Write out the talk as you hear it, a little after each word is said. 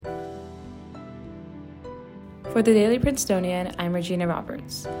For the Daily Princetonian, I'm Regina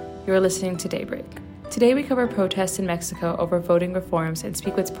Roberts. You're listening to Daybreak. Today we cover protests in Mexico over voting reforms and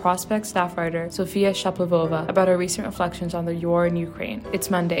speak with Prospect staff writer Sofia Shaplovova about her recent reflections on the war in Ukraine. It's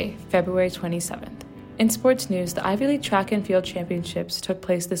Monday, February 27th. In sports news, the Ivy League Track and Field Championships took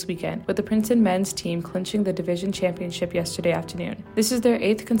place this weekend, with the Princeton men's team clinching the division championship yesterday afternoon. This is their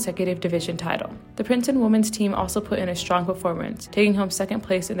 8th consecutive division title. The Princeton women's team also put in a strong performance, taking home second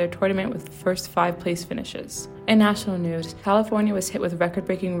place in their tournament with the first 5 place finishes. In national news, California was hit with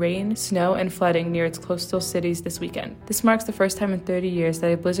record-breaking rain, snow, and flooding near its coastal cities this weekend. This marks the first time in 30 years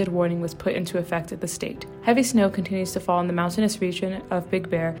that a blizzard warning was put into effect in the state. Heavy snow continues to fall in the mountainous region of Big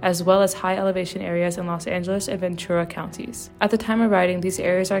Bear, as well as high elevation areas in Los Angeles and Ventura counties. At the time of writing, these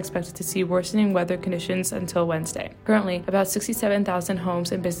areas are expected to see worsening weather conditions until Wednesday. Currently, about 67,000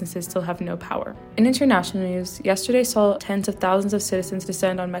 homes and businesses still have no power. In international news, yesterday saw tens of thousands of citizens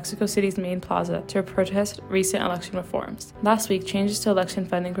descend on Mexico City's main plaza to protest recent election reforms. Last week, changes to election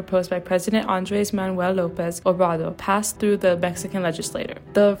funding proposed by President Andres Manuel López Obrador passed through the Mexican legislature.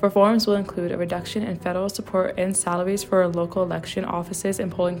 The reforms will include a reduction in federal support and salaries for local election offices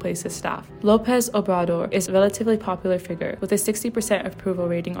and polling places staff. López Obrador is a relatively popular figure with a 60% approval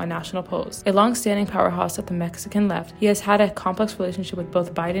rating on national polls. A long-standing powerhouse of the Mexican left, he has had a complex relationship with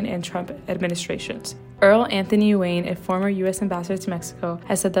both Biden and Trump administrations. Earl Anthony Wayne, a former U.S. ambassador to Mexico,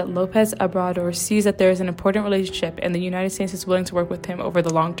 has said that López Obrador sees that there is an important relationship and the United States is willing to work with him over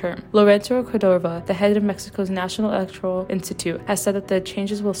the long term. Lorenzo Cordova, the head of Mexico's National Electoral Institute, has said that the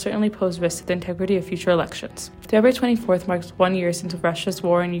changes will certainly pose risks to the integrity of future elections. February 24th marks 1 year since Russia's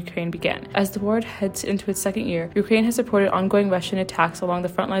war in Ukraine began. As the war heads into its second year, Ukraine has reported ongoing Russian attacks along the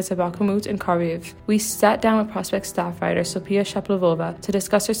front lines of Bakhmut and Kharkiv. We sat down with Prospect staff writer Sofia Shaplovova to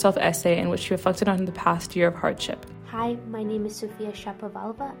discuss her self-essay in which she reflected on the past year of hardship. Hi, my name is Sofia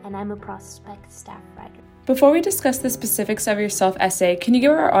Shaplovova, and I'm a Prospect staff writer. Before we discuss the specifics of your self-essay, can you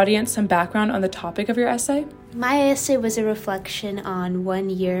give our audience some background on the topic of your essay? My essay was a reflection on 1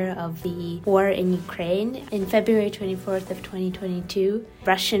 year of the war in Ukraine. In February 24th of 2022,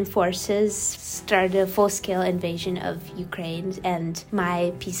 Russian forces started a full-scale invasion of Ukraine, and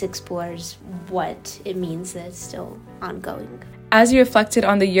my piece explores what it means that it's still ongoing. As you reflected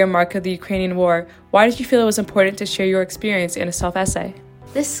on the year mark of the Ukrainian war, why did you feel it was important to share your experience in a self-essay?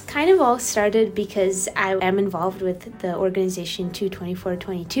 This kind of all started because I am involved with the organization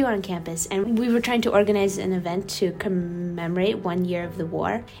 22422 on campus, and we were trying to organize an event to commemorate 1 year of the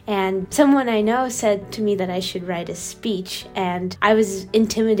war. And someone I know said to me that I should write a speech, and I was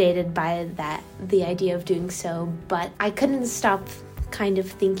intimidated by the idea of doing so, but I couldn't stop kind of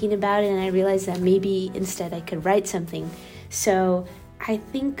thinking about it, and I realized that maybe instead I could write something. So I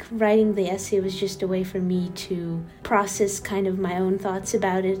think writing the essay was just a way for me to process kind of my own thoughts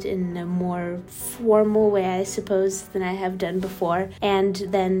about it in a more formal way, I suppose, than I have done before. And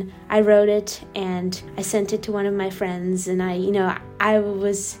then I wrote it and I sent it to one of my friends, and I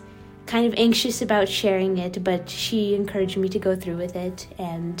was kind of anxious about sharing it, but she encouraged me to go through with it.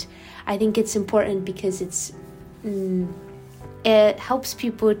 And I think it's important because it helps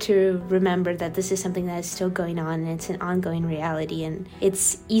people to remember that this is something that is still going on, and it's an ongoing reality, and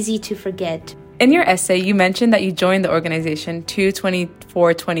it's easy to forget. In your essay, you mentioned that you joined the organization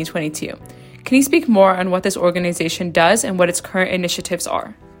 224-2022. Can you speak more on what this organization does and what its current initiatives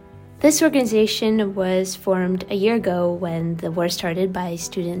are? This organization was formed a year ago when the war started by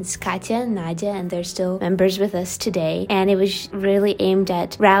students Katya and Nadia, and they're still members with us today. And it was really aimed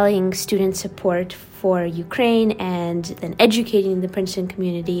at rallying student support for Ukraine and then educating the Princeton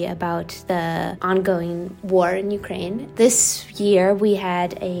community about the ongoing war in Ukraine. This year we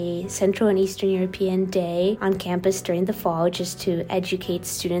had a Central and Eastern European Day on campus during the fall just to educate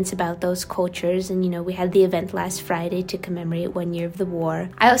students about those cultures, and we had the event last Friday to commemorate 1 year of the war.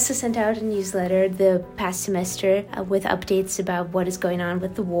 I also sent out a newsletter the past semester with updates about what is going on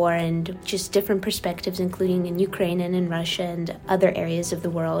with the war and just different perspectives, including in Ukraine and in Russia and other areas of the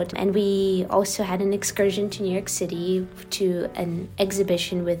world. And we also had an excursion to New York City to an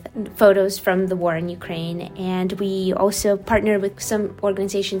exhibition with photos from the war in Ukraine. And we also partnered with some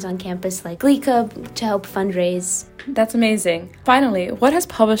organizations on campus like Glee Club to help fundraise. That's amazing. Finally, what has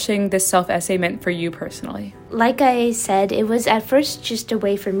publishing this self-essay meant for you personally? Like I said, it was at first just a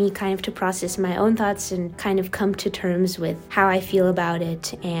way for me kind of to process my own thoughts and kind of come to terms with how I feel about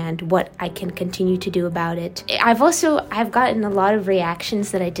it and what I can continue to do about it. I've gotten a lot of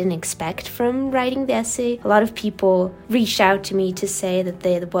reactions that I didn't expect from writing the essay. A lot of people reached out to me to say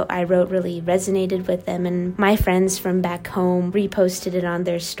that what I wrote really resonated with them, and my friends from back home reposted it on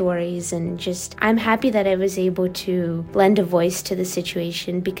their stories, and just I'm happy that I was able to lend a voice to the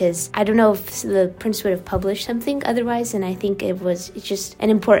situation, because I don't know if the Prince would have published acknowledge something otherwise, and I think it's just an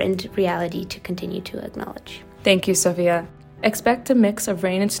important reality to continue to acknowledge. Thank you, Sophia. Expect a mix of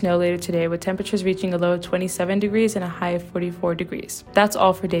rain and snow later today, with temperatures reaching a low of 27 degrees and a high of 44 degrees. That's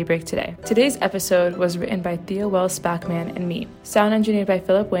all for Daybreak today. Today's episode was written by Thea Wells Spackman and me, sound engineered by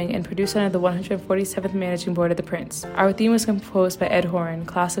Philip Wing, and produced under the 147th Managing Board of the Prince. Our theme was composed by Ed Horan,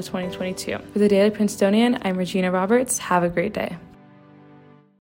 class of 2022. For the Daily Princetonian, I'm Regina Roberts. Have a great day.